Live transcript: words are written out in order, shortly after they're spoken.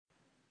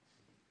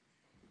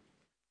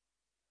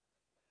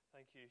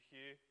Thank you,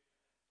 Hugh.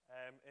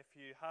 If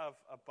you have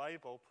a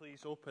Bible,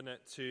 please open it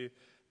to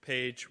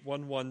page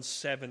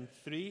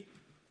 1173.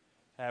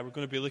 We're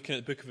going to be looking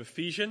at the book of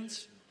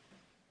Ephesians.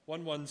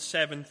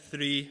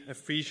 1173,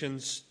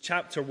 Ephesians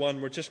chapter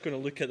 1. We're just going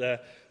to look at the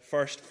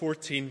first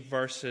 14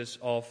 verses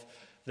of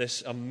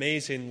this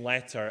amazing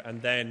letter.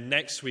 And then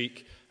next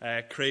week,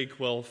 Craig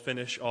will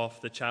finish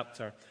off the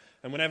chapter.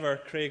 And whenever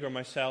Craig or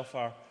myself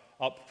are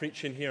up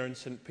preaching here in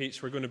St.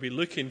 Peter's, we're going to be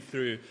looking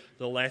through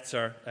the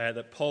letter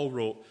that Paul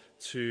wrote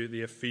to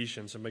the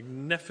Ephesians, a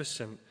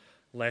magnificent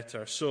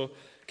letter. So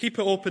keep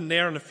it open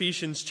there in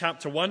Ephesians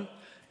chapter 1.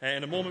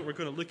 In a moment we're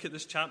going to look at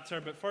this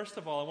chapter, but first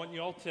of all I want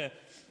you all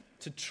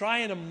to try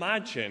and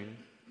imagine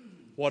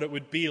what it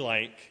would be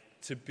like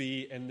to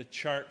be in the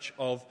church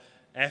of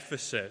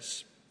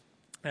Ephesus.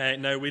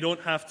 Now we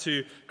don't have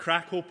to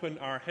crack open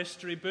our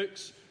history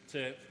books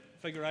to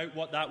figure out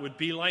what that would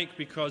be like,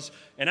 because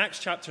in Acts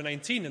chapter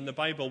 19 in the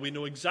Bible we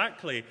know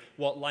exactly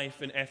what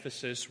life in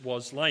Ephesus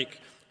was like.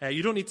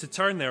 You don't need to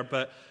turn there,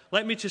 but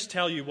let me just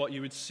tell you what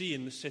you would see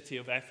in the city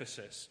of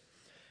Ephesus.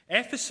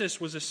 Ephesus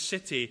was a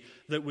city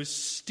that was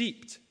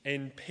steeped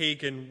in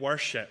pagan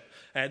worship.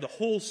 The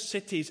whole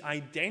city's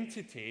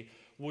identity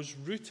was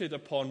rooted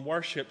upon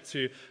worship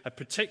to a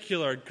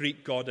particular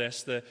Greek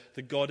goddess,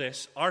 the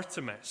goddess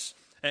Artemis.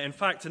 In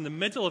fact, in the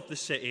middle of the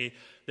city,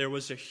 there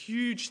was a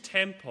huge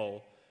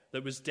temple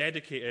that was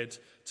dedicated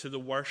to the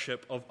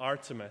worship of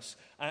Artemis.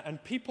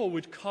 And people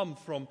would come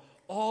from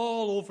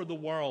all over the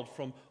world,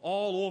 from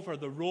all over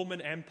the Roman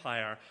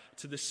Empire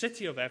to the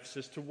city of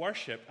Ephesus to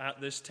worship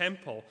at this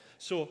temple.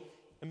 So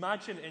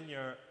imagine in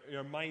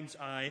your mind's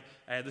eye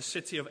the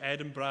city of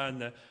Edinburgh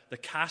and the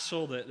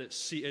castle that's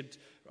seated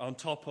on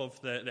top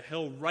of the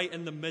hill right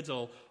in the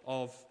middle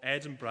of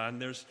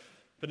Edinburgh.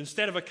 But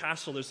instead of a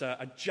castle, there's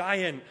a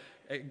giant,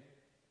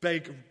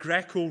 big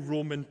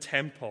Greco-Roman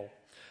temple.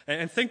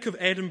 And think of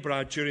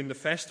Edinburgh during the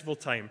festival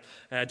time.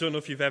 I don't know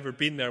if you've ever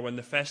been there when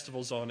the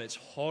festival's on. It's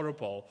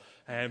horrible.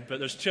 But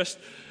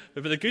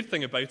the good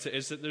thing about it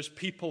is that there's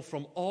people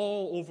from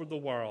all over the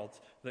world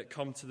that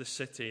come to the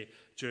city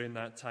during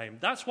that time.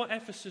 That's what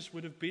Ephesus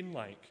would have been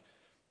like.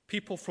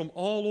 People from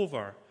all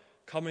over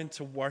coming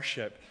to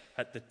worship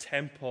at the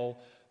temple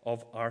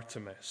of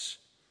Artemis.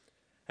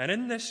 And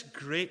in this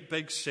great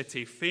big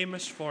city,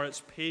 famous for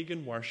its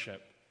pagan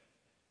worship,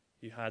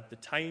 you had the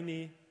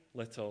tiny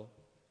little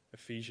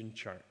Ephesian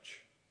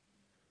church.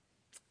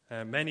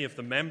 Many of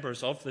the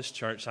members of this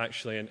church,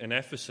 actually, in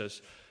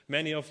Ephesus,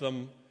 many of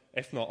them,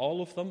 if not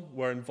all of them,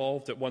 were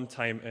involved at one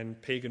time in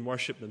pagan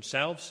worship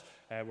themselves,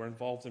 were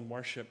involved in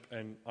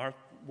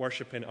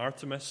worshiping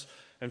Artemis.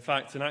 In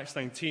fact, in Acts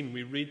 19,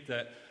 we read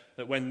that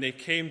when they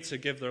came to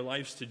give their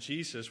lives to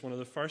Jesus, one of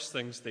the first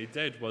things they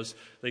did was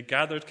they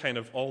gathered kind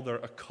of all their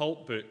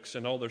occult books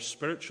and all their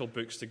spiritual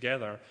books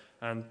together,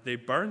 and they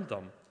burned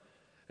them.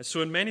 And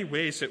so in many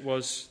ways, it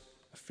was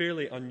a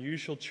fairly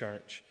unusual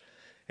church.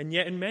 And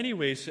yet in many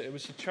ways it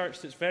was a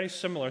church that's very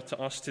similar to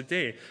us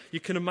today.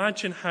 You can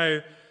imagine how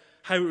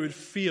it would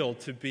feel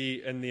to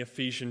be in the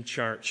Ephesian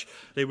church.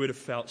 They would have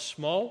felt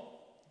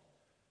small.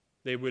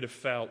 They would have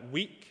felt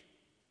weak.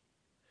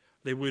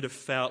 They would have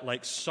felt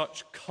like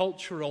such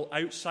cultural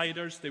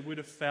outsiders. They would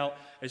have felt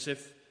as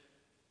if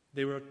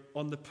they were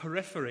on the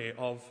periphery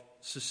of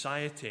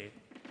society.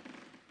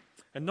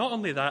 And not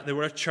only that, they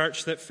were a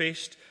church that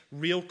faced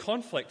real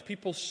conflict.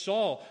 People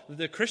saw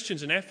the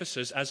Christians in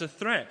Ephesus as a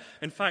threat.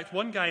 In fact,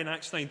 one guy in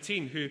Acts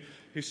 19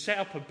 who set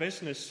up a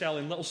business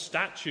selling little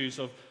statues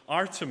of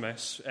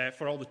Artemis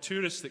for all the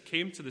tourists that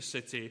came to the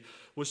city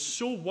was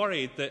so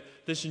worried that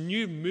this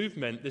new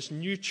movement, this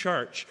new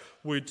church,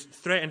 would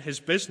threaten his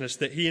business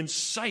that he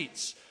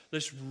incites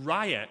this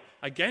riot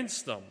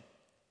against them.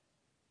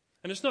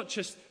 And it's not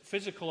just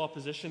physical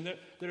opposition.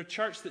 They're a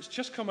church that's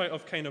just come out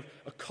of kind of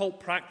occult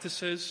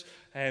practices,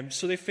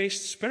 so they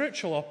faced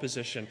spiritual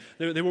opposition.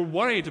 They were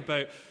worried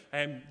about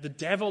the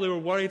devil. They were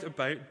worried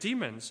about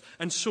demons.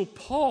 And so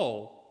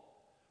Paul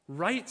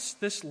writes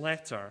this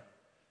letter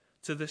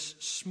to this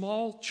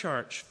small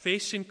church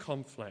facing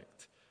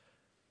conflict.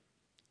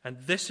 And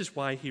this is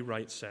why he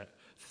writes it.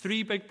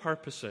 Three big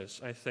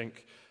purposes, I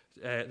think,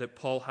 that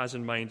Paul has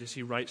in mind as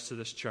he writes to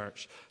this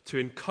church: to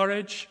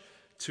encourage,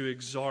 to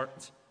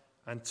exhort,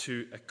 and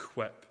to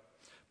equip.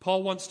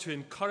 Paul wants to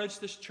encourage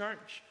this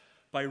church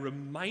by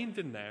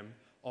reminding them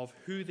of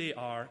who they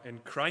are in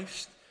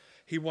Christ.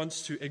 He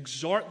wants to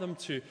exhort them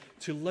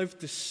to live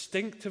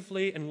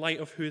distinctively in light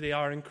of who they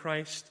are in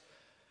Christ.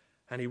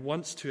 And he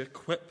wants to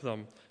equip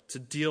them to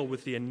deal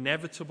with the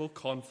inevitable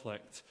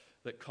conflict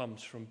that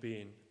comes from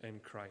being in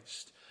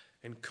Christ.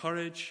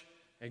 Encourage,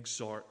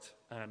 exhort,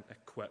 and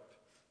equip.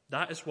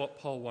 That is what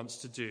Paul wants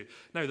to do.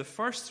 Now, the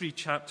first three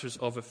chapters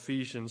of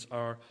Ephesians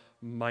are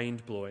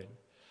mind-blowing.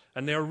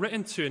 And they are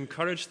written to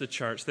encourage the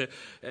church.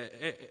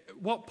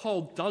 What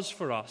Paul does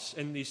for us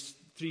in these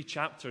three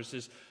chapters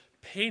is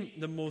paint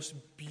the most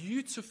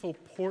beautiful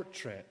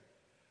portrait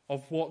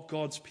of what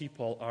God's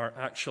people are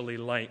actually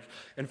like.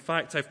 In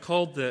fact, I've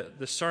called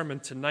the sermon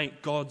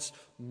tonight God's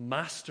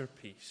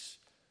masterpiece.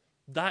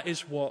 That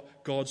is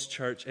what God's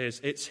church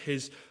is. It's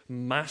his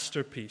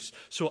masterpiece.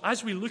 So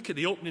as we look at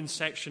the opening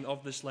section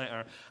of this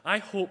letter, I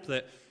hope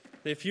that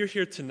if you're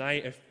here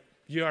tonight, if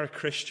you are a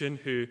Christian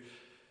who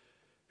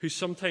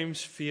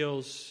sometimes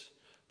feels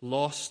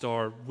lost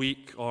or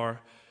weak,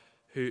 or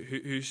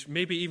who's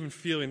maybe even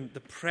feeling the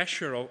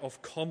pressure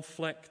of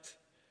conflict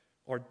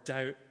or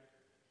doubt,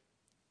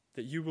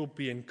 that you will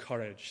be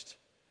encouraged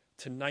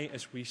tonight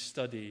as we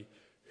study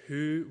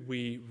who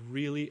we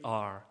really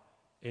are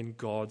in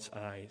God's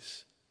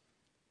eyes.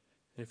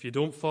 And if you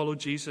don't follow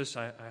Jesus,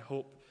 I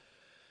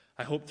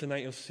hope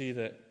tonight you'll see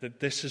that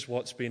this is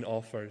what's being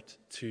offered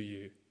to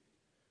you.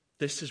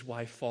 This is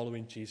why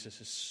following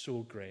Jesus is so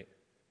great.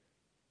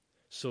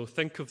 So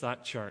think of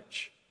that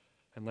church,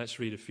 and let's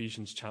read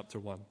Ephesians chapter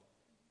 1.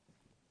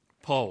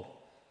 Paul,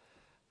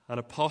 an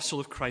apostle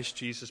of Christ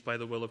Jesus by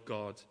the will of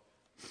God,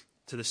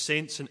 to the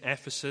saints in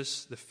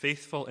Ephesus, the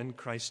faithful in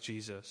Christ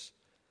Jesus,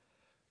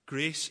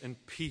 grace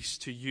and peace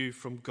to you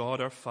from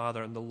God our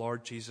Father and the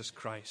Lord Jesus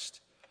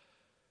Christ.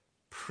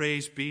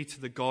 Praise be to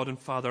the God and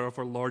Father of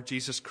our Lord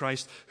Jesus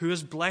Christ, who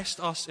has blessed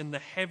us in the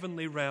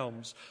heavenly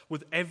realms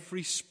with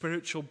every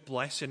spiritual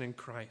blessing in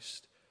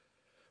Christ.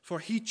 For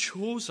he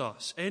chose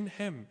us in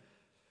him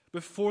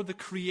before the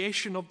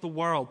creation of the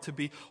world to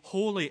be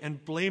holy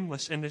and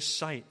blameless in his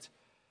sight.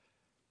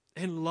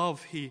 In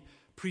love he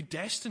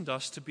predestined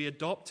us to be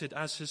adopted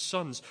as his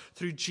sons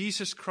through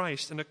Jesus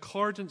Christ in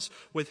accordance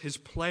with his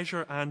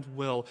pleasure and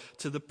will,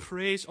 to the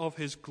praise of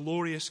his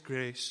glorious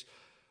grace,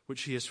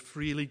 which he has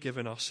freely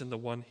given us in the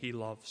one he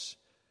loves.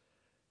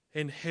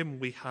 In him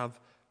we have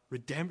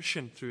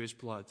redemption through his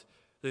blood,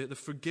 the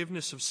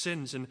forgiveness of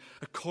sins in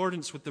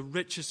accordance with the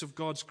riches of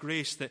God's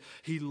grace that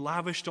he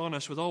lavished on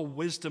us with all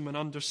wisdom and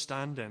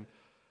understanding.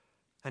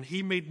 And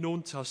he made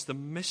known to us the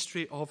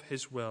mystery of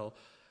his will,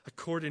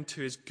 according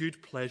to his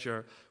good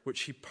pleasure,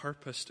 which he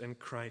purposed in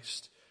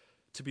Christ,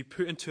 to be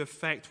put into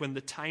effect when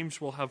the times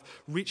will have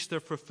reached their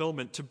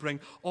fulfillment, to bring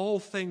all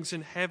things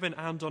in heaven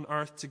and on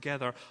earth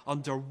together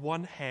under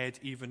one head,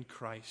 even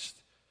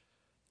Christ.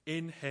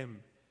 In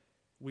him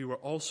we were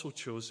also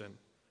chosen,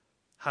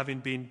 having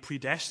been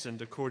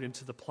predestined according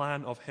to the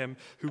plan of him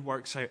who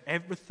works out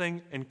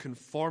everything in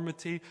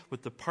conformity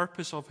with the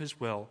purpose of his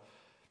will,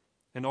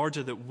 in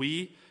order that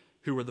we,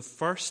 who were the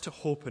first to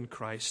hope in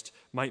Christ,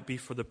 might be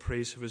for the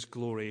praise of his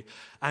glory.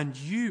 And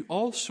you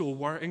also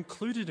were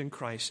included in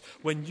Christ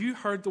when you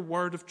heard the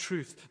word of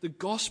truth, the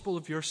gospel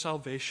of your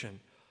salvation.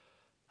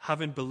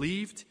 Having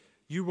believed,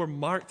 you were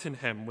marked in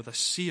him with a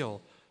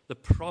seal, the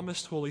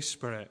promised Holy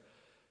Spirit,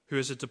 who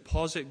is a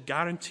deposit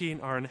guaranteeing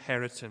our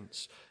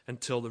inheritance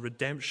until the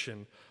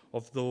redemption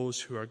of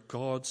those who are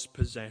God's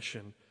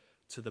possession,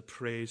 to the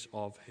praise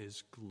of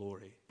his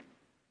glory.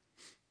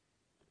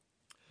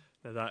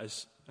 Now that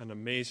is an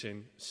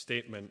amazing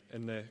statement.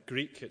 In the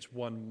Greek, it's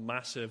one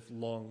massive,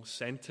 long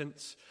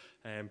sentence.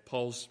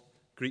 Paul's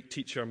Greek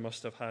teacher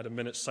must have had a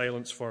minute's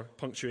silence for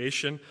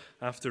punctuation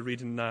after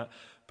reading that.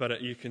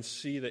 But you can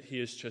see that he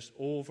is just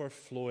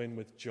overflowing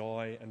with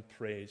joy and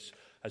praise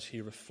as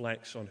he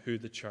reflects on who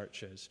the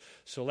church is.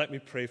 So let me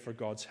pray for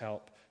God's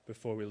help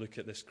before we look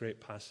at this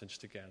great passage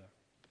together.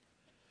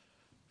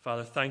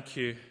 Father, thank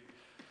you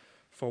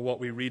for what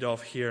we read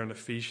of here in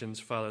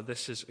Ephesians. Father,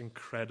 this is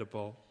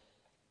incredible.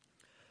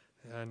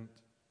 And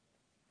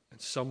in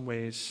some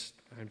ways,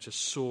 I'm just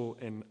so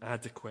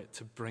inadequate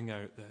to bring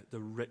out the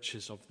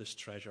riches of this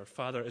treasure.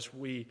 Father, as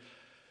we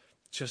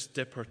just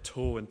dip our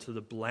toe into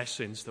the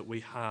blessings that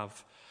we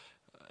have,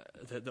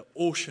 the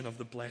ocean of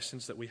the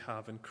blessings that we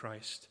have in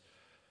Christ,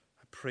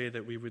 I pray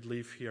that we would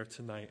leave here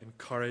tonight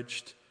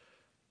encouraged,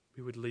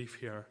 we would leave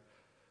here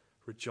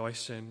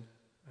rejoicing,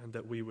 and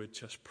that we would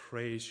just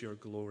praise your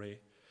glory,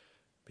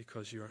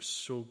 because you are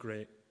so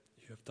great.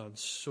 You have done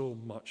so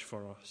much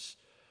for us.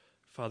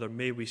 Father,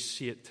 may we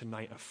see it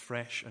tonight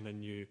afresh and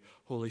anew.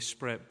 Holy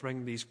Spirit,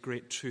 bring these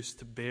great truths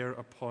to bear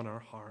upon our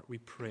heart, we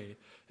pray.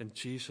 In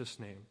Jesus'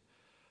 name,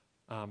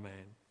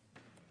 amen.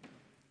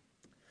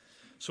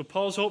 So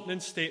Paul's opening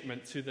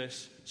statement to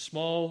this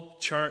small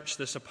church,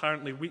 this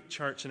apparently weak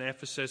church in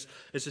Ephesus,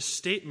 is a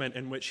statement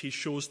in which he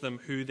shows them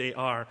who they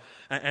are.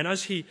 And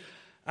as he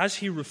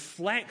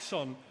reflects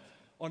on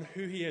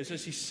who he is,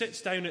 as he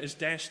sits down at his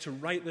desk to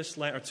write this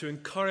letter, to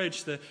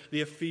encourage the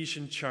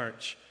Ephesian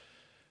church,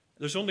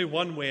 there's only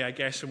one way, I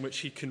guess, in which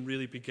he can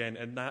really begin,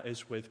 and that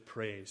is with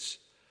praise.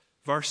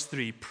 Verse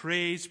 3,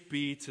 praise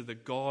be to the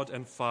God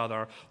and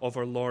Father of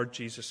our Lord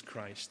Jesus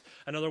Christ.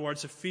 In other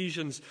words,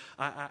 Ephesians,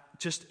 I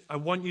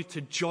want you to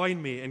join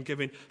me in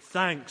giving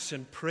thanks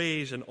and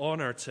praise and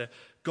honor to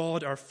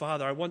God our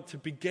Father. I want to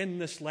begin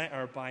this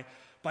letter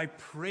by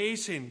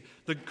praising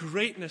the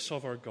greatness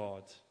of our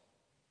God.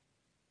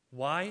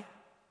 Why?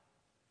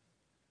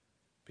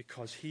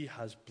 Because he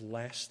has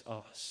blessed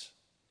us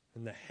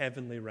in the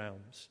heavenly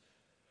realms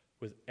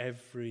with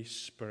every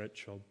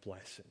spiritual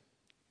blessing.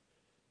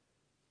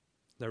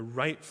 Now,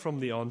 right from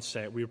the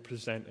onset, we're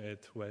presented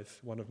with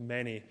one of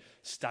many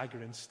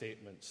staggering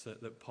statements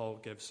that Paul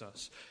gives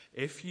us.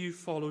 If you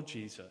follow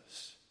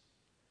Jesus,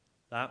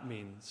 that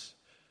means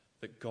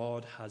that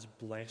God has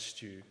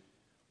blessed you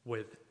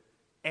with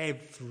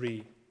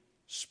every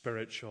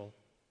spiritual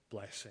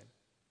blessing.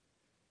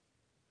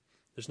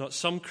 There's not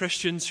some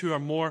Christians who are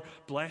more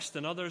blessed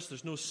than others.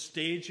 There's no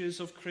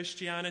stages of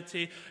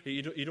Christianity.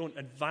 You don't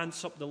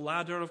advance up the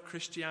ladder of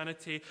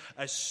Christianity.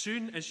 As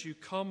soon as you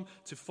come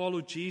to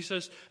follow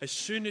Jesus, as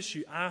soon as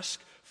you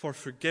ask for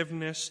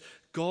forgiveness,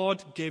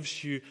 God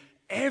gives you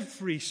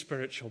every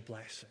spiritual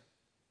blessing.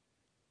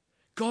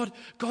 God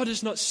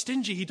is not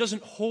stingy. He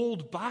doesn't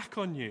hold back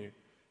on you.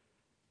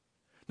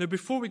 Now,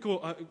 before we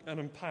go and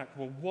unpack,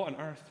 well, what on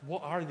earth,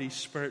 what are these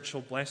spiritual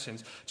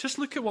blessings? Just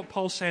look at what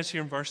Paul says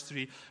here in verse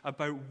 3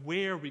 about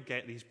where we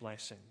get these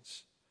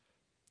blessings.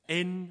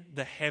 In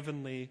the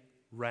heavenly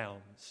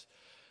realms.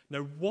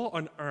 Now, what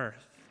on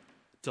earth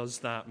does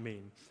that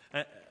mean?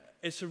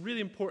 It's a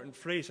really important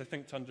phrase, I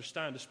think, to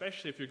understand,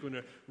 especially if you're going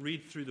to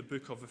read through the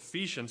book of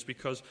Ephesians,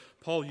 because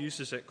Paul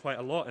uses it quite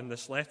a lot in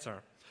this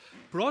letter.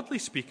 Broadly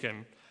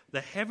speaking, the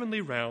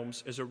heavenly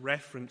realms is a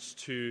reference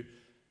to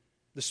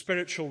the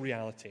spiritual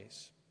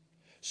realities.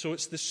 So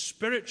it's the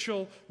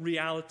spiritual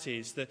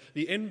realities,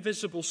 the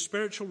invisible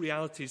spiritual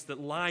realities that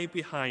lie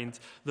behind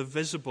the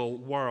visible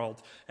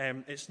world.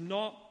 It's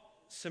not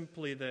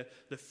simply the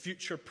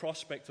future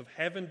prospect of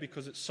heaven,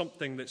 because it's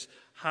something that's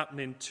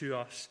happening to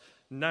us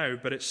now,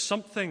 but it's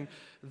something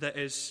that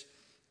is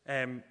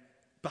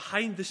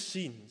behind the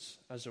scenes,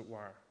 as it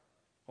were,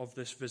 of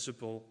this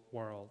visible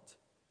world.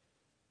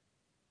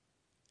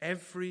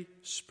 Every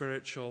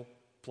spiritual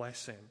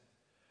blessing.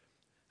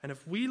 And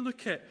if we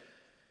look at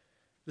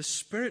the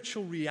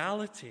spiritual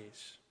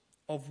realities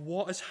of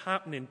what is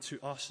happening to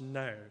us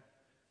now,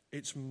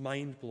 it's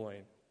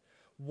mind-blowing.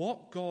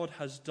 What God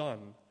has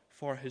done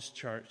for his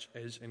church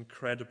is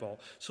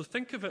incredible. So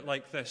think of it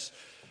like this.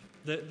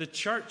 The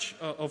church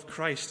of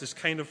Christ is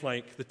kind of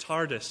like the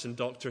TARDIS in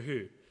Doctor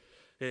Who.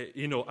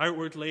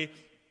 Outwardly,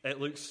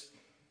 it looks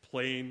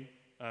plain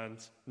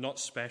and not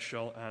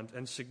special and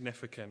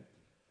insignificant.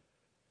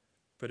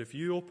 But if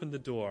you open the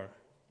door,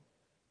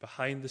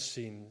 behind the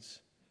scenes,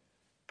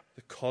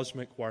 the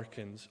cosmic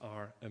workings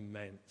are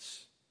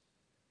immense.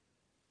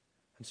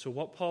 And so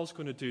what Paul's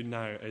going to do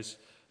now is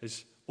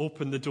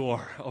open the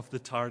door of the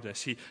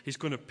TARDIS. He's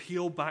going to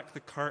peel back the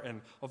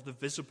curtain of the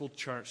visible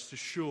church to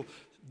show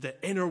the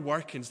inner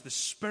workings, the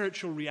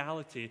spiritual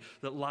reality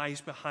that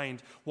lies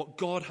behind what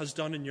God has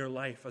done in your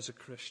life as a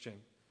Christian.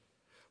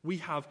 We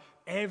have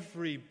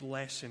every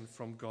blessing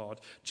from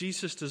God.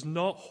 Jesus does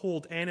not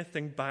hold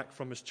anything back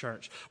from his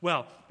church.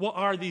 Well, what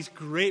are these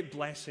great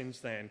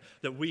blessings then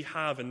that we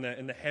have in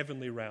the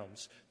heavenly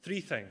realms?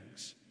 3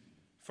 things.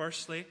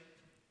 Firstly,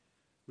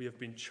 we have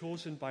been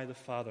chosen by the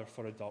Father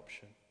for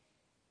adoption.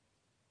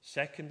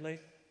 Secondly,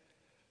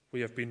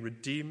 we have been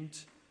redeemed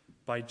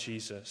by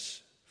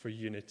Jesus for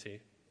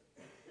unity.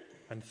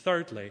 And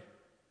thirdly,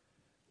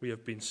 we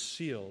have been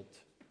sealed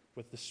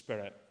with the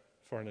Spirit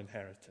for an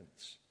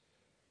inheritance.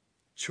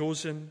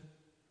 Chosen,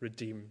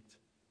 redeemed,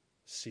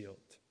 sealed.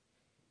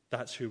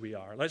 That's who we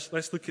are.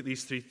 Let's look at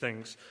these 3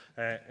 things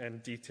in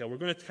detail. We're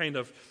going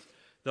to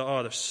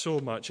there's so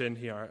much in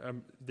here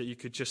that you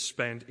could just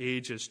spend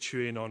ages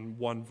chewing on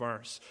one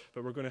verse.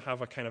 But we're going to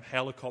have a kind of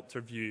helicopter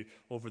view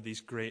over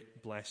these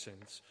great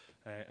blessings.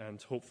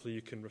 And hopefully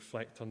you can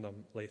reflect on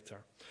them later.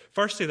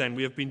 Firstly then,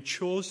 we have been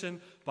chosen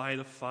by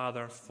the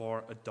Father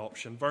for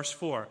adoption. Verse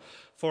 4,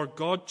 for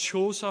God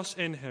chose us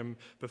in him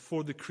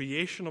before the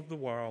creation of the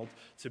world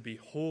to be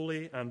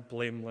holy and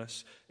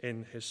blameless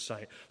in his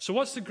sight. So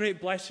what's the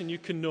great blessing you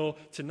can know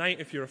tonight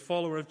if you're a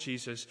follower of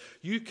Jesus?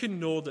 You can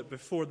know that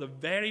before the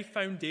very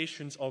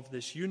foundations of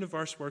this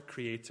universe were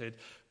created,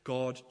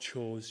 God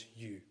chose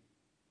you.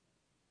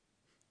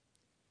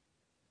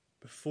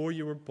 Before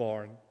you were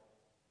born,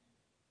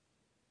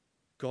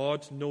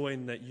 God,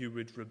 knowing that you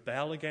would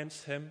rebel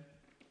against him,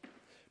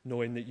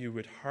 knowing that you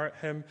would hurt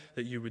him,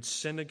 that you would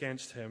sin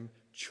against him,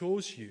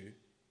 chose you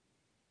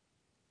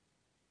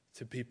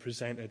to be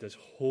presented as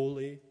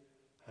holy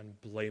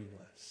and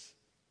blameless.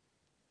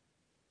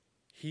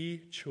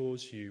 He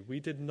chose you.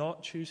 We did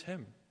not choose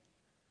him.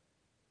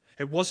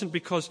 It wasn't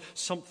because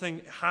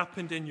something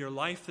happened in your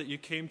life that you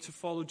came to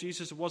follow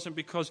Jesus. It wasn't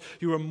because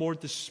you were more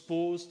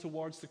disposed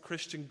towards the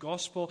Christian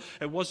gospel.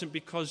 It wasn't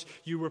because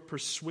you were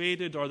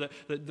persuaded or that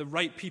the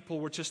right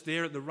people were just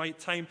there at the right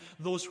time.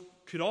 Those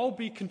could all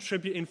be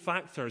contributing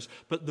factors.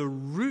 But the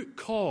root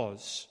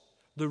cause,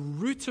 the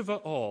root of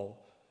it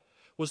all,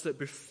 was that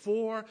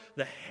before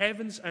the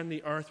heavens and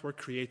the earth were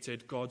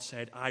created, God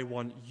said, I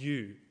want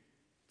you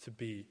to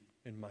be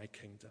in my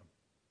kingdom.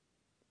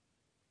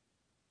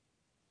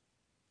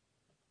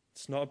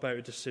 It's not about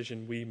a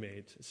decision we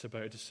made. It's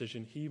about a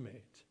decision he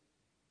made.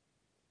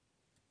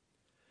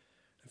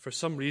 And for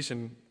some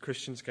reason,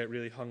 Christians get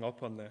really hung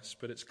up on this,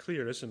 but it's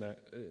clear, isn't it?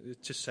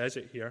 It just says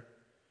it here.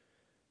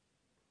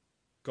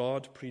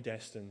 God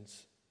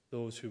predestines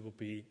those who will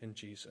be in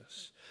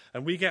Jesus.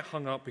 And we get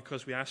hung up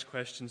because we ask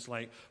questions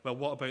like, well,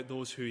 what about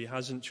those who he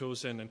hasn't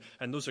chosen?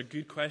 And those are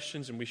good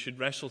questions, and we should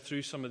wrestle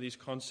through some of these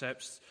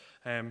concepts.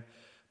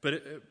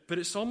 But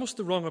it's almost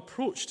the wrong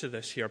approach to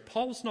this here.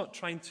 Paul's not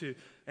trying to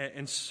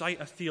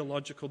incite a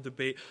theological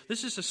debate.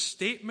 This is a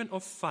statement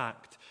of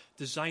fact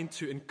designed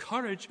to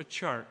encourage a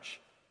church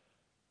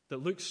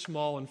that looks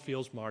small and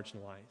feels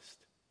marginalized.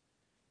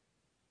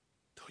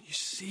 Don't you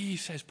see,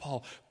 says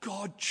Paul,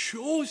 God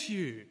chose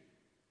you.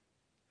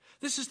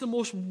 This is the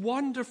most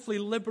wonderfully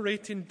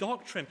liberating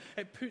doctrine.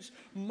 It puts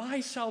my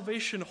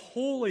salvation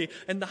wholly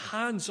in the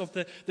hands of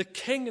the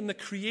King and the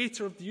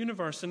Creator of the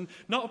universe, and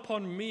not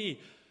upon me.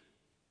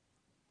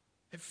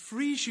 It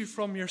frees you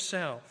from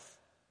yourself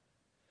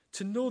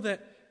to know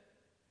that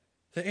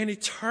in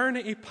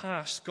eternity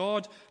past,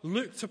 God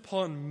looked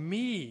upon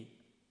me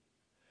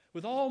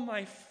with all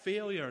my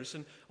failures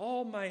and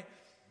all my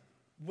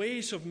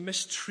ways of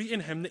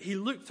mistreating him, that he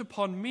looked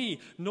upon me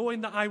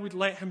knowing that I would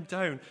let him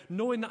down,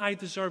 knowing that I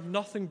deserve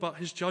nothing but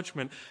his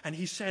judgment. And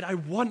he said, I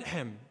want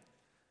him.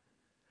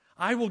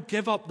 I will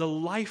give up the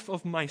life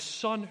of my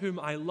son whom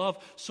I love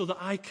so that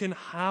I can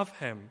have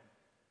him.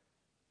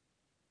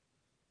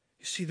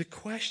 You see, the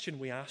question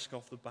we ask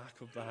off the back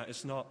of that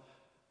is not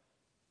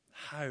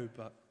how,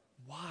 but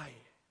why?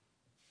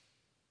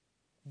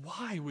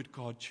 Why would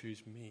God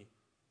choose me?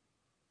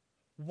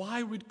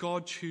 Why would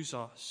God choose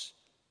us,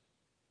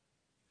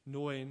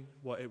 knowing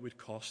what it would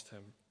cost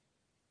him?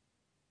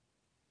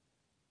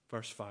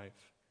 Verse 5.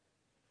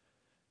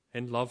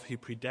 In love he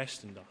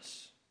predestined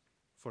us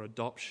for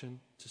adoption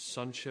to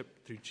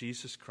sonship through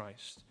Jesus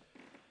Christ,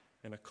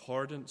 in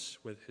accordance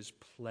with his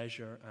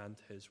pleasure and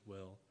his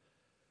will,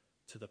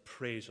 to the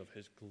praise of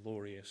his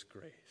glorious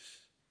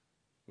grace,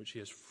 which he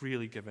has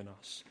freely given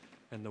us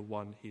in the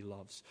one he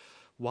loves.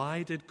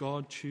 Why did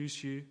God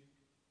choose you?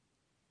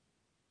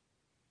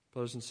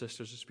 Brothers and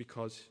sisters, it's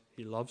because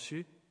he loves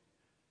you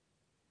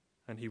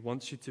and he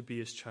wants you to be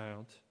his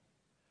child.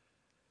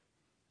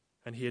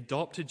 And he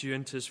adopted you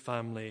into his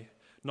family,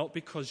 not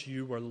because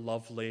you were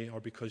lovely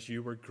or because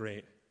you were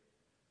great,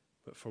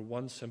 but for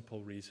one simple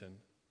reason: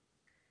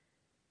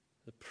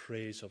 the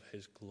praise of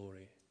his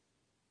glory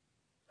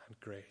and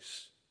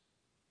grace.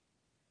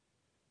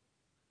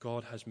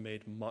 God has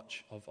made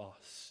much of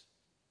us,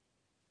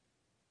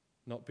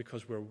 not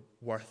because we're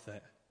worth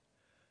it,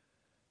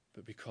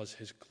 but because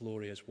his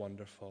glory is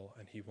wonderful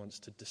and he wants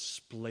to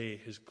display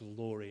his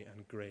glory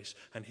and grace,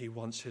 and he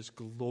wants his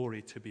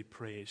glory to be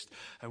praised.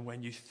 And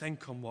when you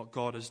think on what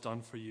God has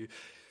done for you,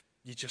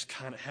 you just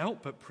can't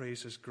help but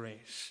praise his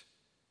grace.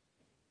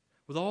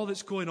 With all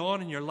that's going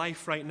on in your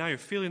life right now,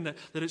 feeling that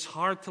it's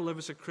hard to live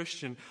as a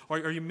Christian,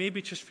 or you may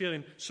be just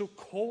feeling so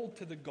cold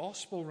to the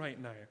gospel right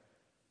now,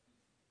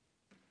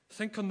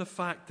 think on the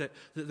fact that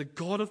the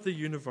God of the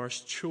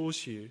universe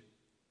chose you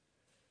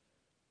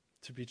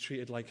to be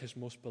treated like his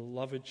most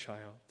beloved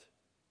child.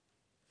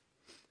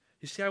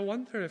 You see, I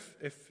wonder,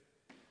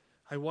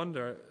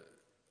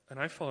 and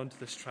I fall into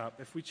this trap,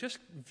 if we just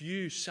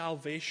view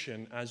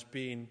salvation as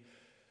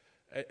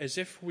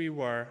if we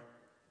were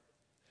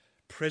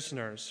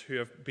prisoners who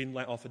have been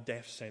let off a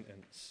death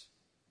sentence.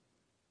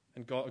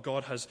 And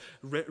God has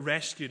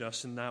rescued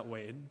us in that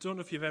way. I don't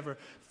know if you've ever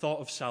thought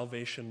of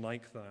salvation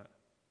like that.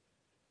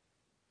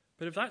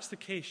 But if that's the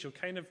case,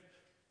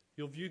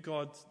 you'll view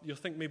God, you'll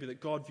think maybe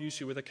that God views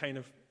you with a kind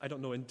of,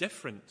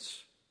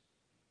 indifference.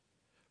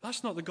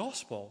 That's not the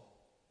gospel.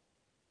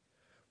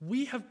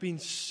 We have been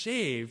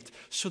saved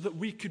so that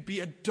we could be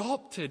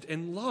adopted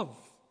in love.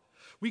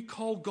 We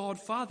call God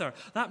Father.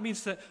 That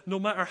means that no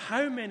matter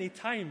how many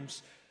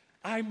times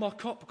I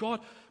muck up,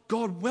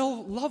 God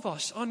will love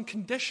us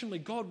unconditionally.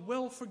 God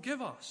will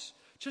forgive us,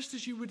 just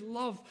as you would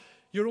love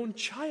your own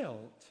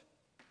child.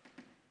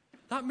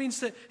 That means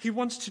that he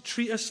wants to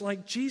treat us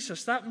like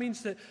Jesus. That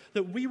means that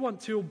we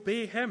want to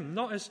obey him,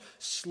 not as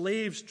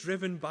slaves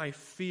driven by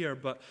fear,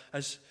 but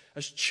as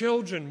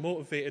children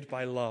motivated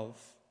by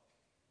love.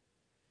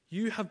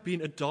 You have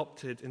been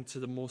adopted into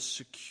the most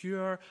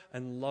secure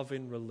and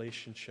loving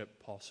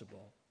relationship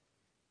possible.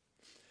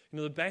 You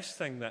know, the best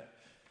thing that,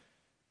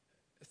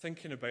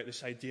 thinking about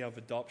this idea of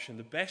adoption,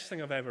 the best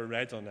thing I've ever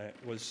read on it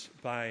was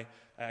by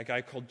a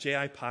guy called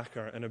J.I.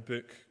 Packer in a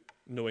book,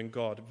 Knowing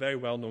God, a very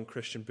well-known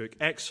Christian book,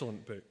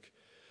 excellent book.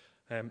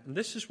 And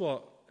this is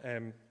what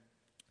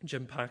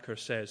Jim Packer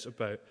says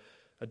about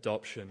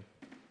adoption.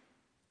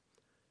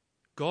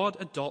 God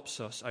adopts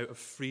us out of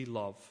free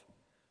love,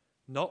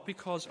 not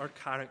because our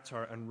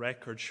character and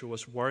record show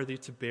us worthy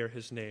to bear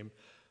his name,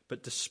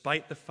 but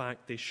despite the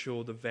fact they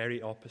show the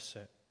very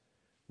opposite.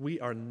 We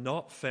are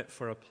not fit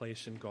for a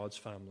place in God's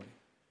family.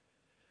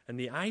 And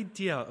the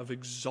idea of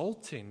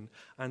exalting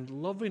and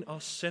loving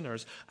us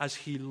sinners as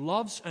he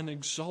loves and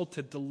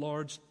exalted the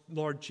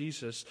Lord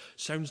Jesus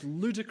sounds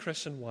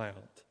ludicrous and wild.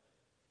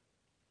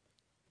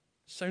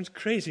 Sounds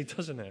crazy,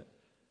 doesn't it?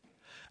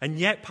 And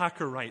yet,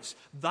 Packer writes,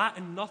 that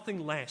and nothing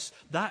less,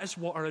 that is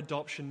what our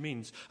adoption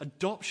means.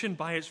 Adoption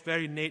by its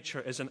very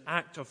nature is an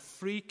act of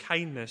free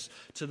kindness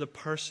to the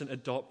person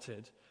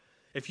adopted.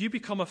 If you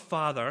become a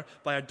father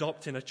by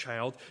adopting a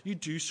child, you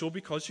do so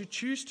because you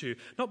choose to,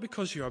 not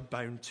because you are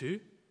bound to.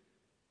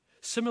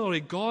 Similarly,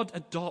 God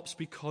adopts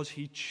because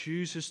he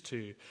chooses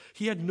to.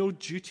 He had no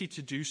duty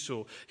to do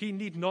so. He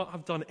need not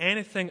have done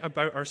anything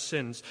about our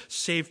sins,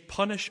 save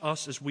punish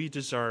us as we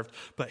deserved.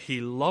 But he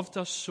loved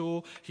us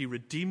so, he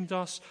redeemed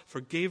us,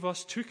 forgave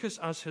us, took us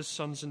as his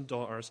sons and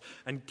daughters,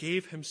 and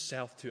gave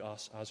himself to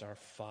us as our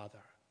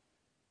Father.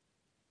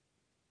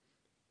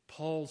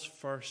 Paul's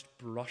first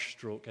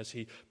brushstroke as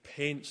he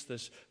paints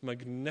this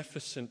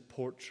magnificent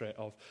portrait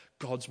of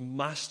God's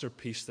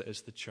masterpiece that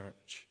is the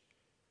church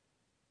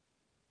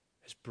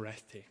is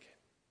breathtaking.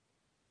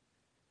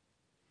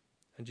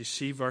 And you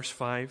see verse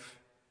 5,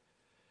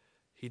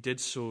 he did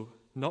so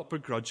not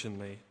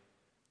begrudgingly,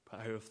 but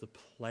out of the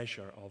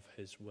pleasure of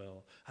his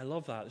will. I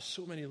love that. There's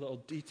so many little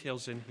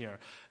details in here.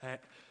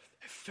 It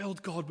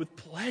filled God with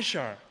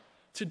pleasure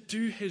to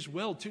do his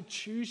will, to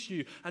choose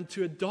you and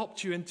to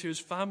adopt you into his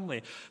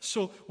family.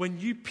 So when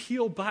you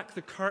peel back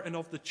the curtain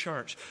of the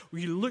church,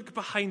 when you look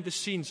behind the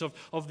scenes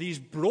of these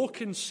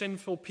broken,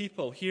 sinful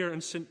people here in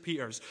St.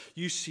 Peter's,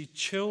 you see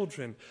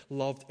children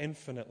loved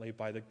infinitely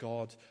by the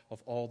God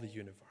of all the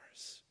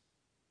universe.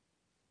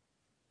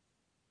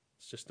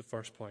 It's just the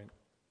first point.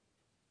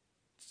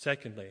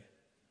 Secondly,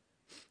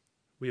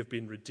 we have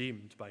been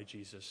redeemed by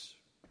Jesus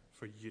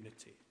for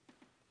unity.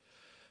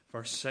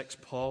 Verse 6,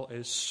 Paul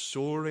is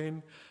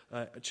soaring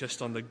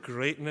just on the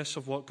greatness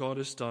of what God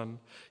has done.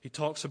 He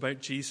talks about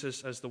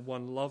Jesus as the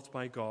one loved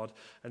by God,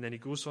 and then he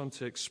goes on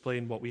to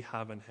explain what we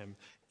have in him.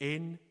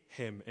 In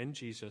him, in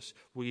Jesus,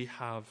 we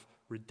have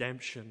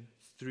redemption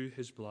through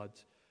his blood,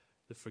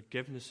 the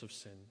forgiveness of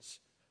sins,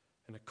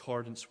 in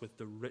accordance with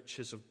the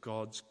riches of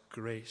God's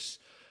grace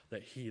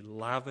that he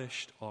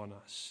lavished on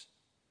us.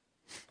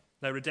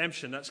 Now,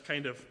 redemption, that's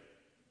kind of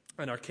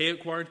an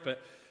archaic word,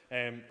 but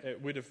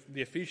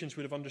the Ephesians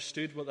would have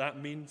understood what that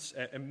means.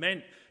 It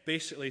meant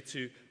basically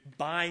to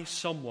buy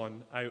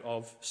someone out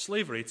of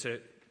slavery, to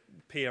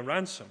pay a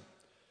ransom.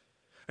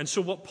 And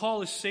so what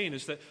Paul is saying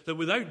is that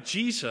without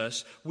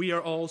Jesus, we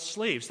are all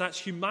slaves. That's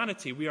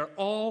humanity. We are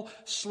all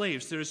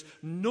slaves. There is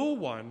no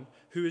one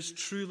who is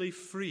truly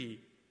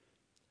free.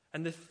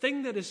 And the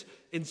thing that is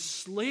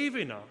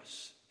enslaving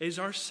us is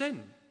our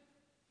sin.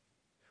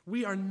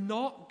 We are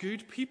not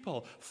good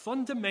people.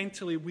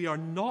 Fundamentally, we are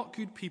not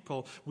good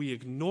people. We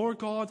ignore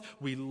God.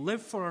 We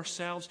live for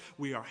ourselves.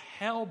 We are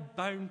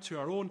hell-bound to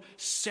our own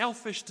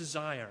selfish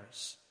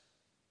desires,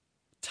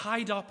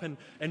 tied up in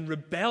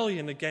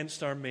rebellion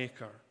against our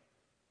Maker.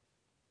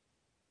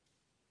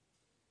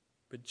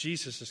 But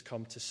Jesus has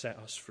come to set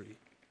us free.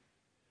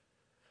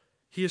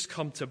 He has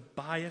come to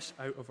buy us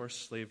out of our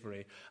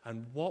slavery.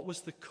 And what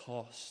was the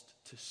cost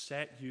to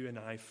set you and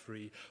I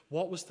free?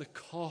 What was the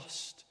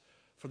cost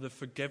for the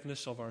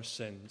forgiveness of our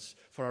sins,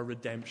 for our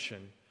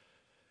redemption?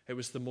 It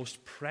was the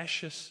most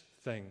precious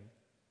thing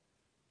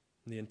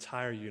in the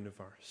entire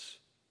universe.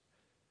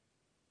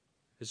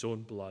 His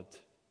own blood.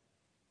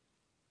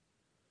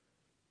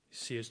 You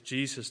see, as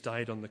Jesus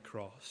died on the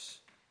cross,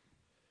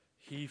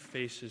 he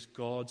faces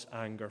God's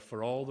anger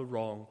for all the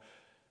wrong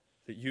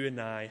that you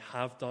and I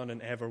have done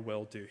and ever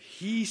will do.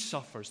 He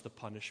suffers the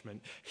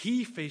punishment.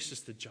 He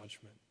faces the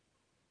judgment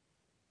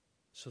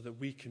so that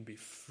we can be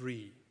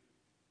free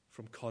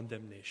from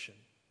condemnation,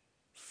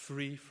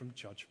 free from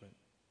judgment,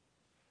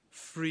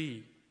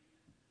 free.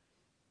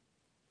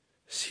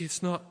 See,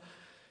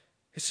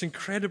 it's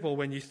incredible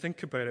when you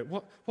think about it.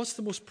 What's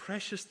the most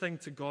precious thing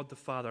to God the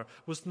Father?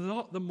 Was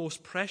not the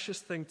most precious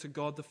thing to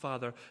God the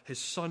Father his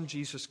Son,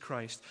 Jesus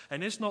Christ?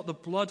 And is not the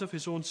blood of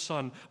his own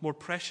Son more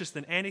precious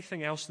than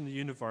anything else in the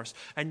universe?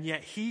 And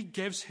yet he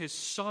gives his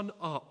Son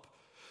up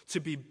to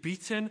be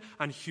beaten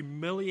and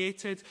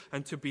humiliated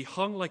and to be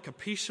hung like a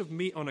piece of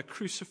meat on a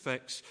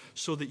crucifix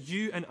so that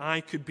you and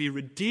I could be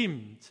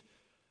redeemed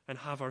and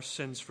have our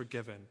sins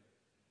forgiven.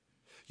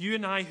 You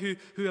and I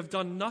who have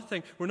done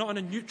nothing, we're not on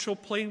a neutral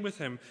plane with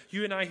him.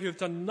 You and I who have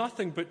done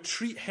nothing but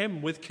treat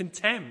him with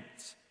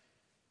contempt.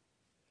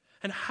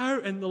 And how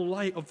in the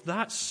light of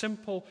that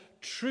simple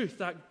truth,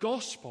 that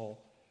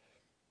gospel,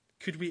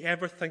 could we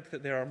ever think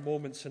that there are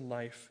moments in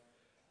life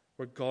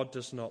where God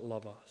does not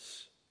love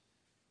us?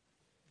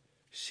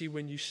 See,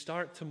 when you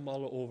start to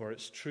mull it over,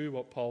 it's true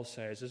what Paul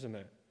says, isn't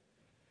it?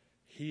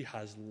 He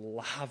has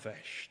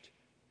lavished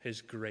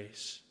his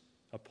grace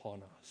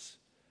upon us.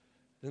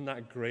 Isn't that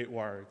a great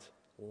word?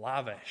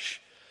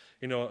 Lavish.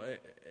 You know,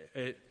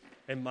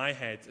 in my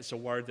head, it's a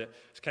word that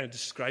is kind of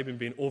describing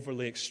being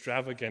overly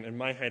extravagant. In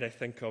my head, I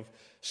think of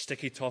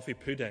sticky toffee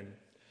pudding.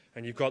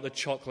 And you've got the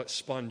chocolate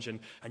sponge and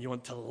you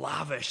want to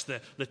lavish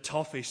the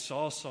toffee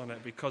sauce on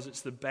it because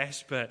it's the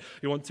best bit.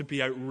 You want to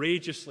be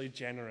outrageously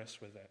generous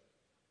with it.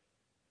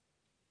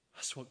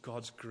 That's what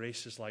God's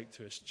grace is like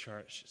to his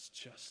church. It's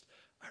just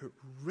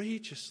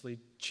outrageously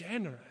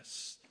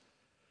generous.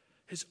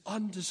 His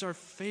undeserved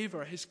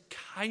favor, his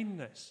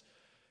kindness,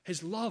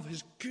 his love,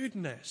 his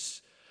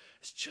goodness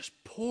is just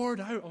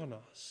poured out on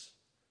us.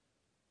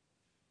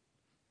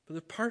 But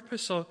the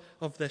purpose of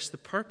this, the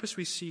purpose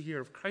we see here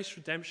of Christ's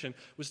redemption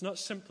was not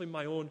simply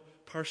my own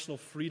personal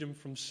freedom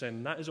from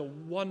sin. That is a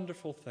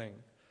wonderful thing.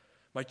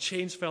 My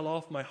chains fell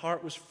off, my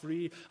heart was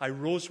free, I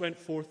rose, went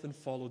forth and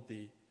followed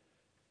thee.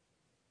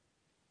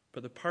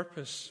 But the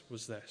purpose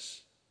was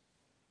this.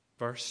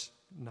 Verse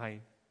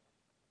 9.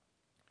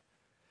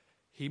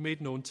 He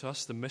made known to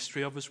us the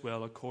mystery of his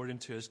will according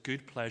to his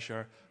good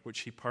pleasure,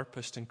 which he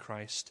purposed in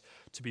Christ,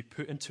 to be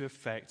put into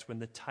effect when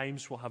the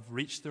times will have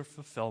reached their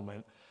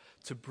fulfillment,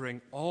 to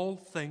bring all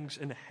things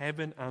in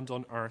heaven and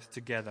on earth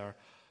together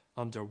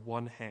under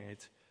one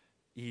head,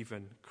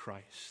 even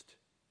Christ.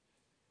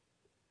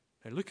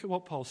 Now look at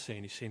what Paul's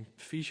saying. He's saying,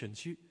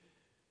 Ephesians, you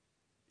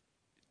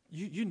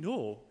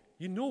know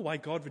why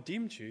God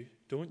redeemed you,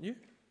 don't you?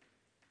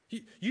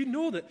 You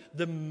know that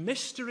the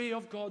mystery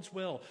of God's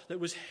will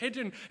that was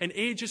hidden in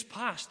ages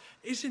past.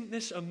 Isn't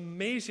this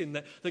amazing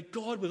that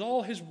God, with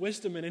all his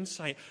wisdom and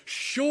insight,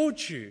 showed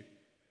you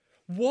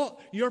what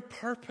your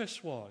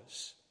purpose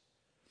was?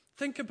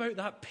 Think about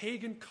that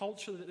pagan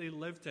culture that they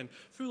lived in,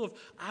 full of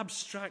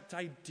abstract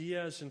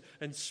ideas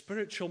and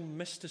spiritual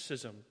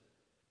mysticism.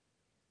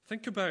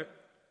 Think about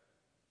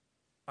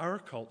our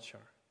culture.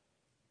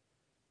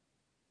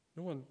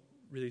 No one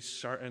really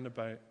certain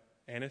about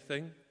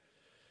anything.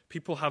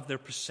 People have their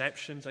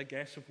perceptions, I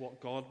guess, of what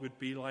God would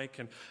be like,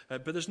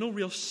 but there's no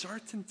real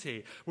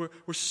certainty.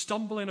 We're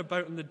stumbling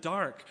about in the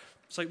dark.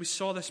 It's like we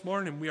saw this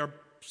morning. We are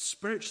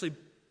spiritually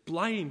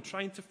blind,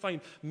 trying to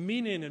find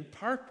meaning and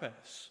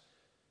purpose.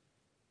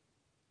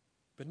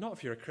 But not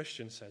if you're a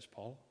Christian, says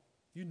Paul.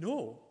 You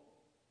know.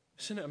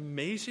 Isn't it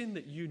amazing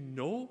that you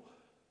know?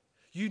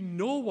 You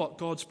know what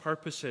God's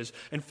purpose is.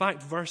 In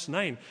fact, verse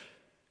 9,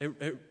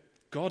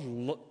 God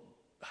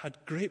had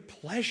great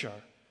pleasure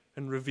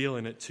in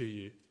revealing it to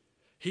you.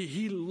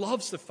 He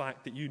loves the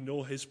fact that you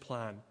know his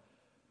plan.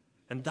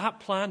 And that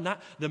plan,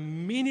 the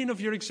meaning of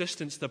your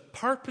existence, the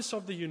purpose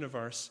of the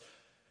universe,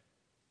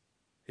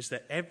 is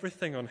that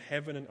everything on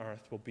heaven and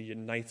earth will be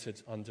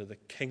united under the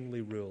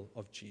kingly rule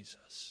of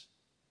Jesus.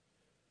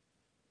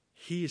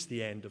 He is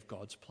the end of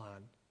God's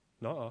plan,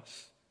 not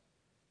us.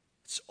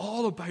 It's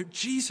all about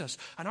Jesus.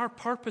 And our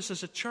purpose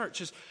as a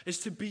church is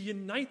to be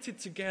united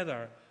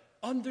together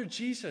under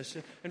Jesus.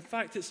 In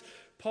fact,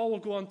 Paul will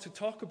go on to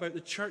talk about the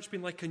church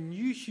being like a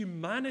new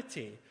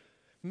humanity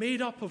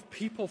made up of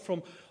people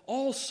from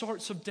all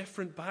sorts of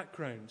different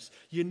backgrounds,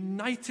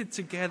 united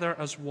together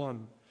as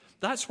one.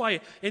 That's why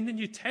in the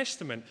New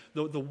Testament,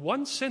 the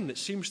one sin that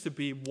seems to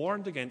be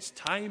warned against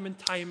time and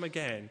time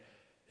again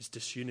is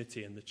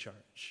disunity in the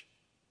church.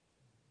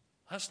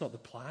 That's not the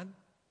plan.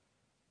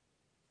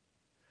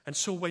 And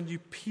so when you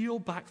peel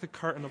back the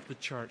curtain of the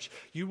church,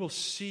 you will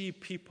see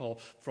people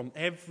from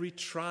every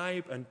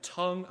tribe and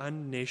tongue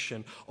and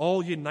nation,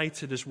 all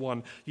united as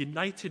one.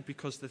 United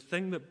because the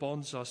thing that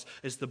bonds us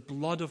is the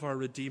blood of our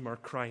Redeemer,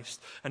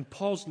 Christ. And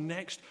Paul's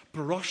next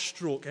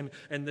brushstroke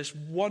in this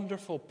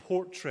wonderful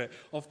portrait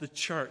of the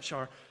church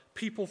are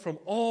people from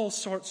all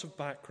sorts of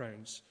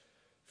backgrounds,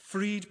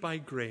 freed by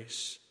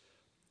grace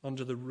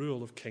under the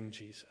rule of King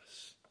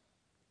Jesus.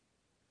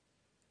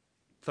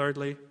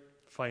 Thirdly,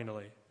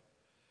 finally,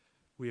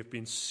 we have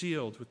been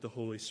sealed with the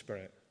Holy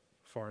Spirit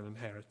for an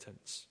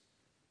inheritance.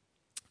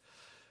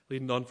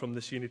 Leading on from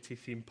this unity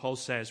theme, Paul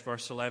says,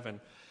 verse 11,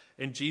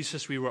 in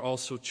Jesus we were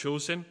also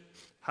chosen,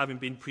 having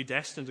been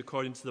predestined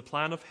according to the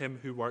plan of him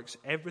who works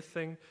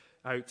everything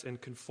out in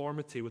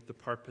conformity with the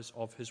purpose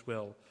of his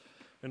will,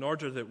 in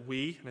order that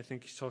we, and I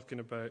think he's talking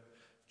about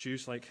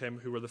Jews like him,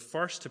 who were the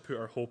first to put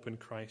our hope in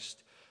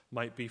Christ,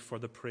 might be for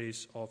the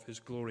praise of his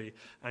glory.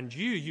 And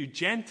you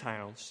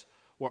Gentiles,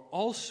 were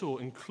also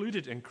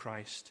included in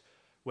Christ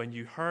when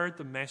you heard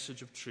the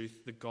message of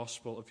truth, the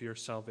gospel of your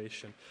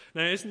salvation.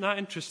 Now, isn't that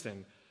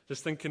interesting?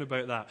 Just thinking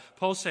about that.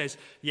 Paul says,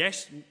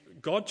 yes,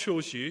 God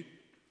chose you.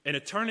 In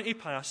eternity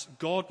past,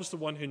 God was the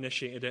one who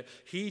initiated it.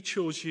 He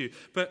chose you.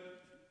 But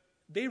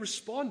they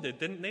responded,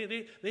 didn't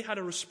they? They had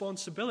a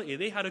responsibility.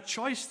 They had a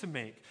choice to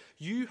make.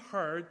 You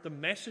heard the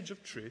message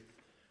of truth,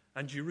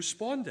 and you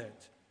responded.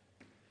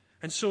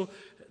 And so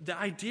the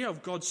idea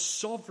of God's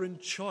sovereign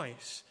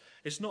choice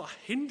is not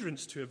a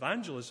hindrance to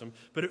evangelism,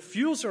 but it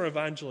fuels our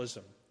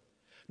evangelism.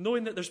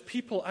 Knowing that there's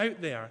people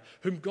out there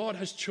whom God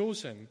has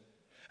chosen,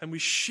 and we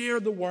share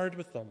the word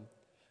with them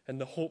in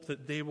the hope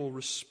that they will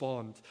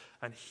respond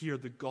and hear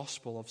the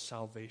gospel of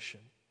salvation.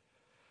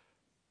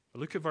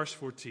 But look at verse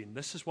 14.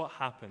 This is what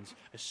happens.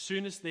 As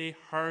soon as they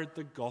heard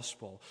the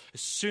gospel,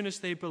 as soon as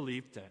they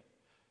believed it,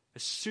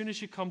 as soon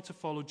as you come to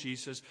follow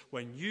Jesus,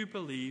 when you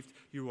believed,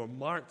 you were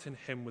marked in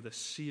him with a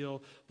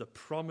seal, the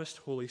promised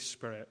Holy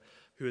Spirit,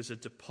 who is a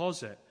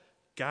deposit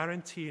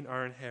guaranteeing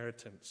our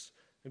inheritance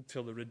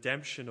until the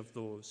redemption of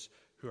those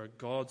who are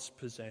God's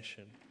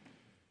possession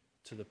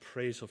to the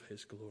praise of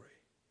his glory.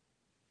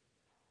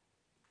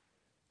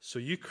 So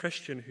you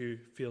Christian who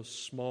feels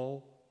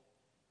small,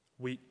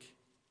 weak,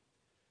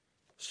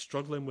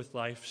 struggling with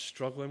life,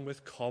 struggling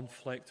with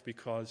conflict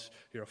because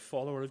you're a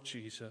follower of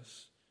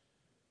Jesus,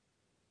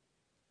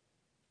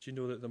 do you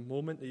know that the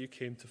moment that you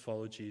came to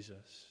follow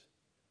Jesus,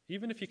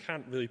 even if you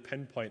can't really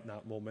pinpoint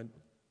that moment,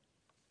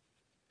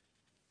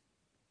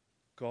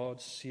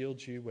 God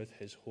sealed you with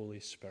his Holy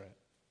Spirit.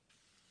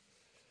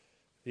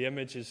 The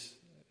image is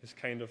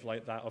kind of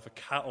like that of a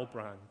cattle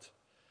brand,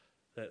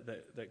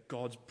 that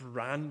God's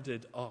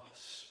branded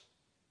us.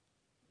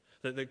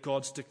 That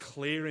God's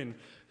declaring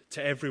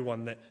to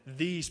everyone that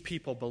these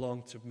people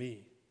belong to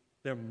me.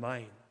 They're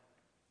mine.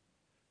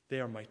 They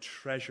are my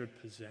treasured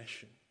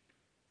possession.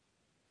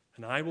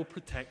 And I will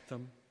protect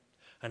them,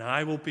 and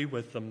I will be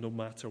with them no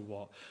matter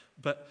what.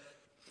 But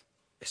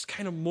it's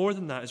kind of more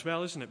than that as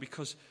well, isn't it?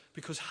 Because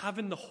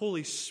having the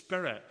Holy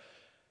Spirit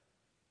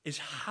is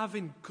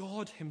having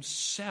God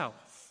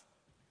himself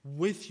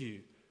with you,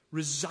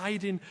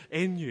 residing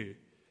in you.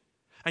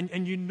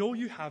 And you know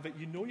you have it,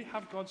 you know you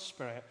have God's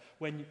Spirit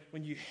when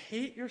you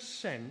hate your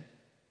sin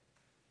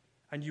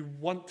and you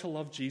want to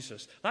love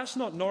Jesus. That's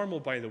not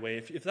normal, by the way.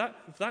 If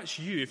that's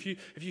you, if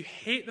you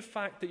hate the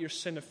fact that your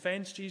sin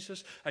offends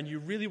Jesus and you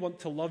really want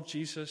to love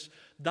Jesus,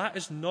 that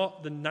is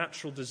not the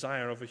natural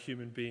desire of a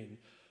human being.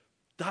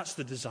 That's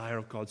the desire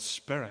of God's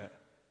Spirit.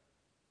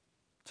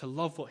 To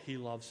love what he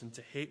loves and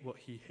to hate what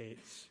he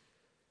hates.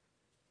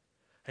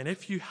 And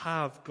if you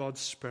have God's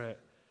Spirit,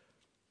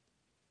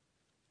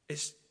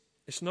 it's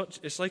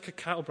like a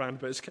cattle brand,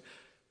 but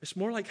it's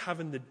more like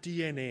having the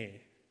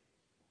DNA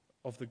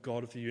of the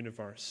God of the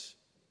universe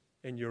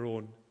in your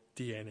own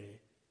DNA.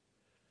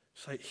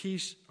 It's like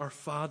he's our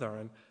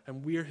Father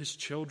and we're his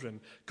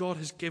children. God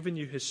has given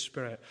you his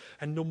Spirit,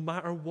 and no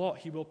matter what,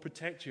 he will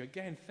protect you.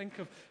 Again, think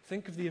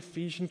of the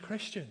Ephesian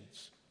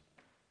Christians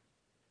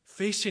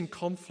facing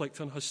conflict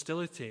and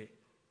hostility.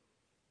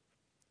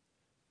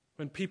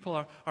 When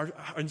people are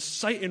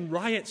inciting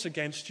riots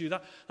against you,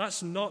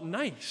 that's not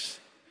nice.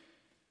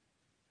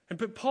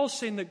 But Paul's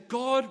saying that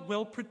God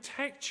will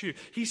protect you.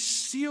 He's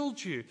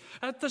sealed you.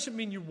 That doesn't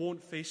mean you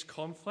won't face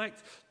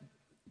conflict.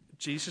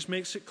 Jesus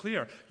makes it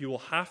clear. You will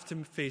have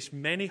to face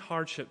many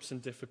hardships and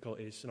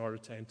difficulties in order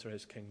to enter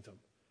his kingdom.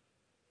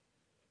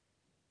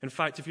 In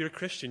fact, if you're a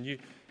Christian, you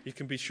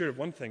can be sure of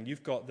one thing.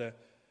 You've got the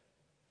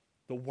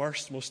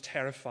worst, most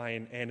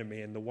terrifying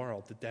enemy in the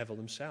world, the devil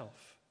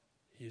himself.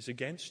 He is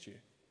against you.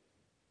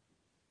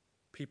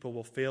 People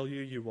will fail you.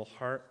 You will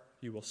hurt.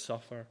 You will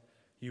suffer.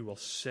 You will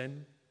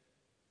sin.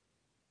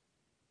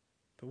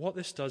 But what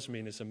this does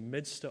mean is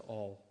amidst it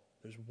all,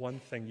 there's one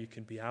thing you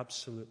can be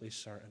absolutely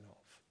certain of.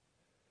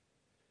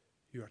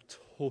 You are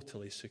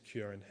totally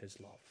secure in his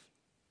love.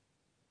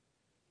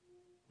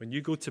 When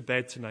you go to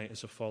bed tonight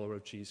as a follower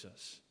of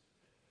Jesus,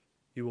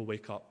 you will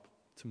wake up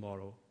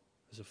tomorrow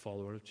as a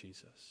follower of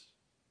Jesus.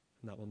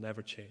 And that will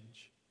never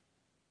change.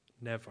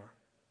 Never.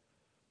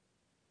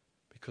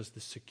 Because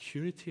the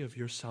security of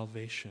your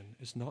salvation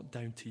is not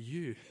down to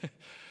you.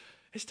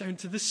 It's down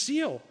to the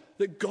seal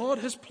that God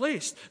has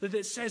placed. That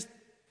it says,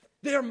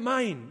 they're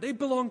mine. They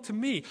belong to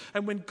me.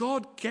 And when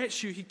God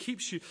gets you, he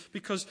keeps you.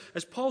 Because,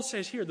 as Paul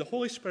says here, the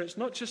Holy Spirit's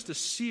not just a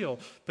seal,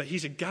 but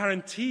he's a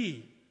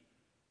guarantee.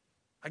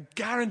 A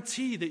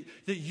guarantee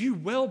that you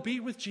will be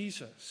with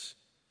Jesus.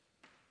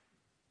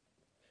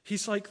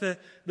 He's like the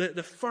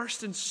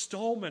first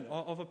installment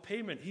of a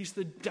payment. He's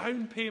the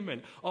down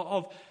payment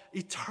of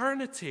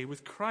eternity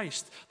with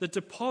Christ. The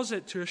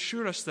deposit to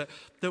assure us that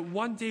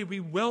one day we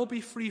will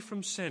be free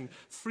from sin,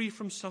 free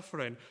from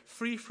suffering,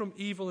 free from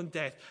evil and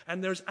death.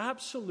 And there's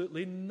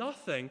absolutely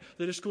nothing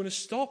that is going to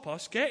stop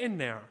us getting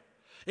there.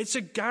 It's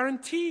a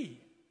guarantee.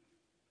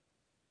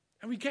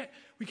 And we get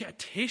a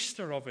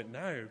taster of it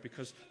now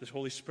because the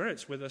Holy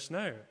Spirit's with us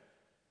now.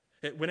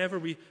 Whenever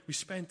we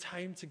spend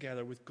time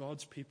together with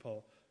God's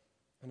people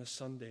on a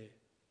Sunday,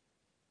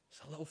 it's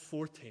a little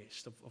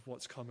foretaste of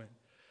what's coming.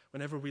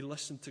 Whenever we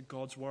listen to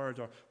God's word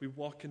or we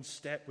walk in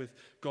step with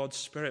God's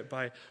Spirit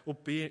by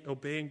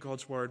obeying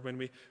God's word,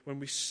 when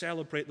we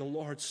celebrate the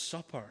Lord's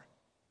Supper,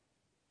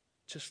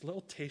 just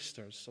little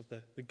tasters of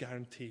the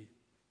guarantee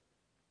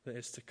that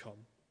is to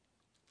come.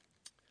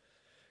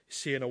 You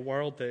see, in a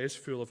world that is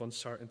full of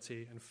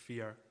uncertainty and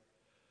fear,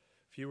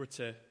 if you were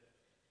to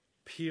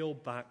peel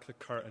back the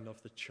curtain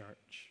of the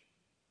church,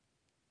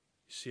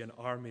 you see an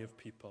army of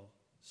people,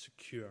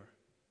 secure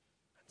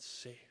and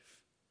safe,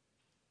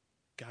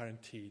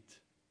 guaranteed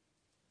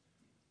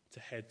to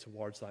head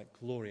towards that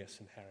glorious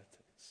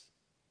inheritance.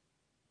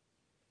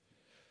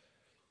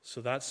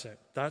 So that's it.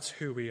 That's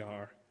who we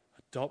are.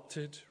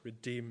 Adopted,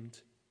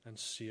 redeemed, and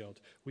sealed.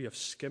 We have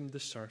skimmed the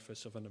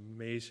surface of an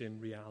amazing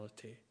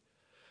reality.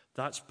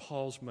 That's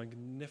Paul's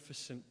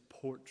magnificent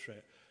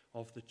portrait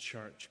of the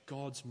church,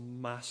 God's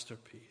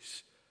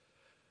masterpiece.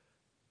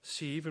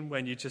 See, even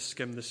when you just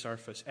skim the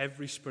surface,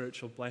 every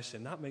spiritual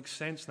blessing, that makes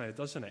sense now,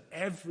 doesn't it?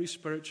 Every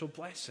spiritual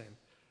blessing.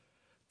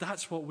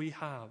 That's what we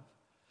have.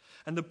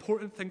 And the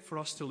important thing for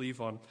us to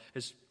leave on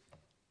is,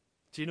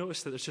 do you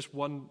notice that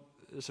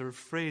there's a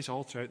phrase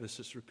all throughout this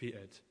that's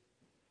repeated?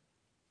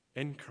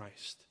 In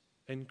Christ,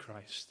 in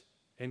Christ,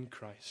 in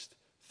Christ,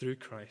 through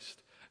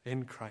Christ,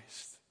 in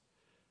Christ.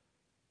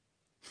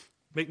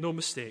 Make no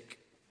mistake.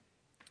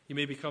 You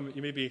may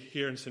be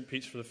here in St.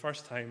 Peter for the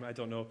first time, I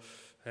don't know.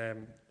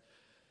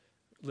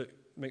 Look,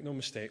 make no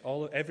mistake,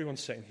 everyone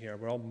sitting here,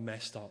 we're all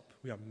messed up.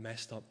 We are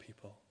messed up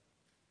people.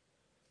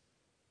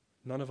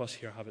 None of us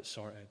here have it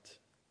sorted.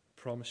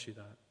 I promise you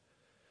that.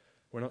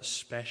 We're not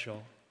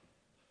special.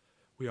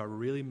 We are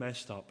really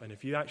messed up. And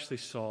if you actually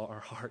saw our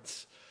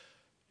hearts,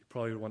 you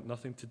probably would want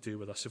nothing to do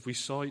with us. If we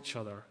saw each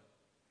other,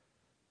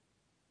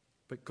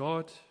 But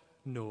God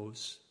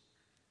knows,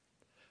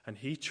 and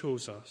he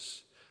chose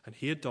us, and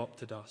he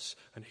adopted us,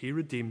 and he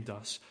redeemed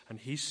us, and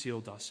he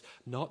sealed us,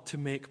 not to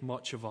make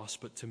much of us,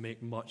 but to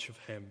make much of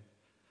him.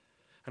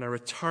 And I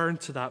return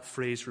to that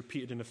phrase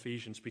repeated in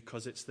Ephesians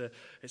because it's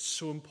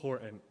so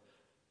important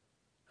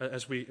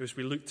as we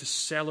look to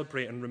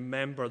celebrate and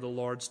remember the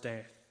Lord's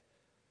death.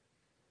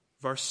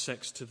 Verse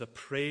 6, to the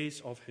praise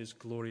of his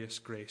glorious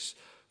grace.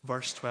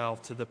 Verse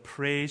 12, to the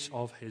praise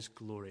of his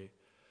glory.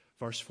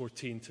 Verse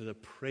 14, to the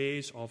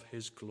praise of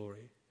his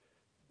glory.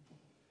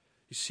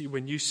 You see,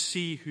 when you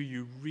see who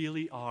you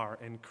really are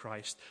in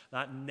Christ,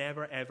 that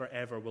never, ever,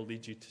 ever will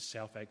lead you to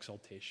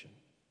self-exaltation.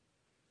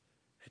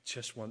 It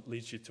just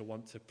leads you to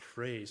want to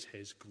praise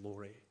his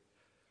glory.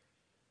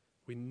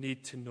 We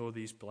need to know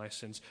these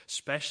blessings,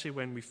 especially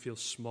when we feel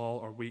small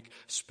or weak,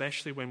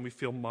 especially when we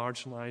feel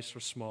marginalized or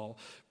small.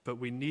 But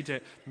we need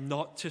it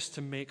not just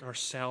to make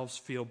ourselves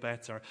feel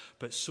better,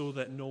 but so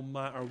that no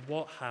matter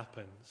what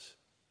happens,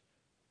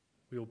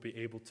 we will be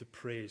able to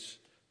praise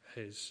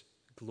his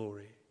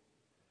glory.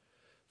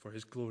 For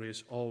his glory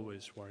is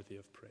always worthy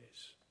of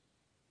praise.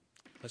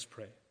 Let's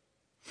pray.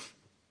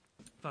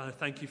 Father,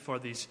 thank you for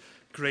these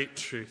great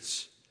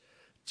truths.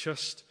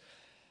 Just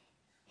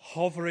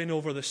hovering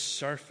over the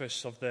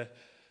surface of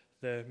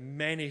the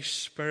many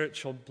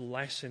spiritual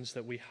blessings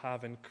that we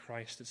have in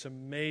Christ. It's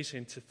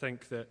amazing to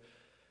think that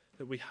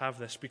we have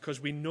this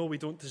because we know we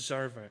don't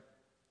deserve it.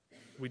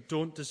 We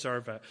don't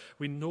deserve it.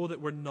 We know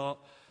that we're not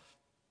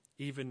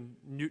even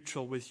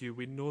neutral with you.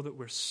 We know that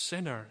we're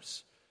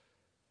sinners.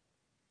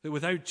 That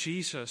without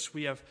Jesus,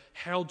 we have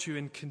held you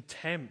in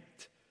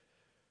contempt.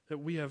 That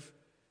we have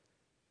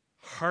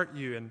hurt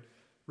you and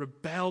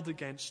rebelled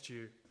against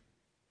you.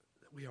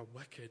 That we are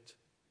wicked.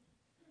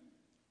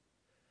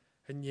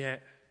 And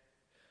yet,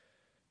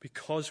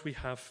 because we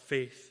have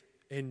faith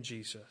in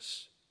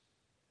Jesus,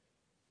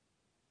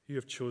 you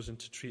have chosen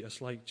to treat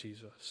us like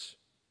Jesus.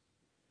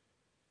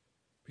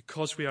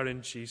 Because we are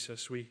in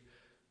Jesus, we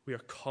are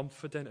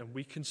confident, and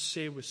we can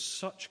say with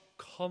such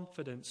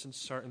confidence and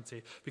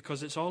certainty,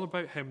 because it's all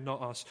about him,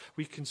 not us,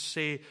 we can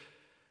say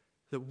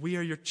that we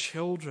are your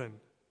children,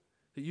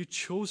 that you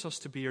chose us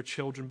to be your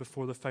children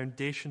before the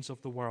foundations of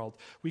the world.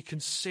 We can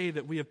say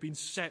that we have been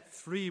set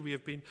free, we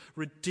have been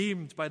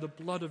redeemed by the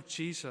blood of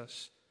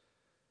Jesus.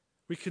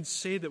 We can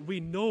say that we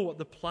know what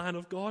the plan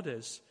of God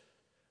is,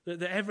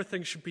 that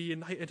everything should be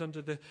united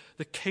under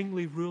the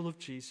kingly rule of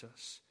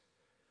Jesus.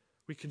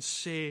 We can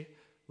say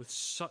with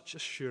such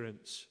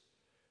assurance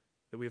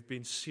that we have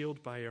been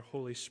sealed by your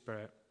Holy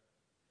Spirit.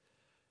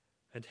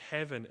 And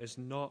heaven is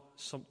not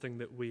something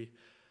that we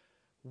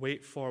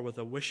wait for with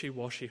a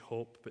wishy-washy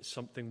hope, but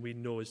something we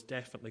know is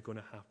definitely going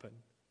to happen.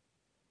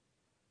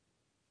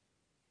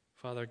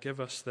 Father, give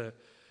us the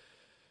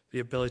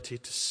ability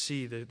to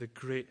see the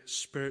great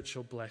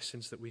spiritual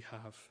blessings that we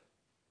have.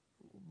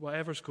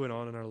 Whatever's going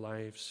on in our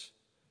lives,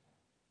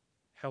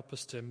 help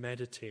us to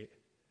meditate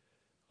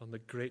on the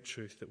great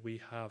truth that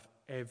we have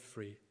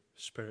every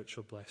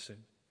spiritual blessing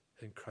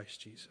in Christ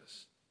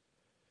Jesus.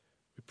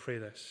 We pray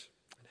this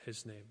in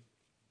his name.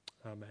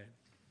 Amen.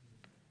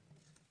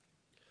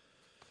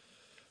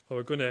 Well,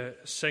 we're going to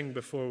sing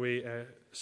before we